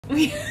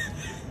we have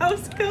a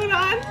house coat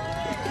on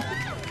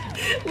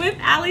with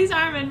Allie's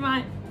arm in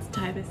mine. Let's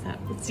tie this up.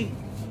 Let's see.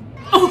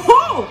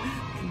 Oh!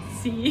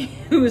 Let's see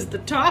who's the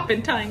top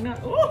in tying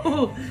that.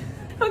 Oh!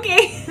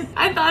 Okay,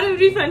 I thought it would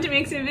be fun to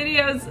make some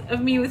videos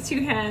of me with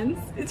 2 hands.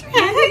 Is your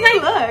hand in my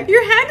look?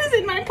 Your hand is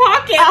in my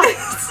pocket.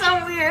 It's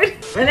so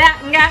weird. For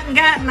that and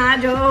got my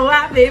Joe,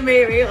 I've been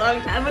married a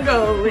long time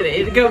ago. Where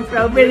did you come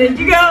from? Where did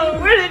you go?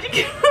 Where did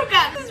you go?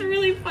 God, this is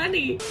really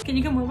funny. Can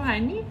you come more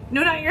behind me?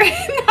 No, not your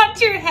head, not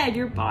your head,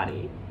 your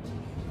body.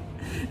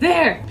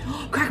 There.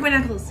 Crack my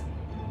knuckles.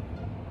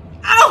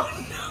 Ow!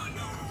 No,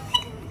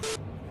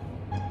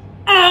 no.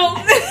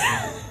 Ow!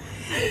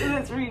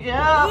 Let's reach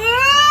out.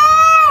 Oh!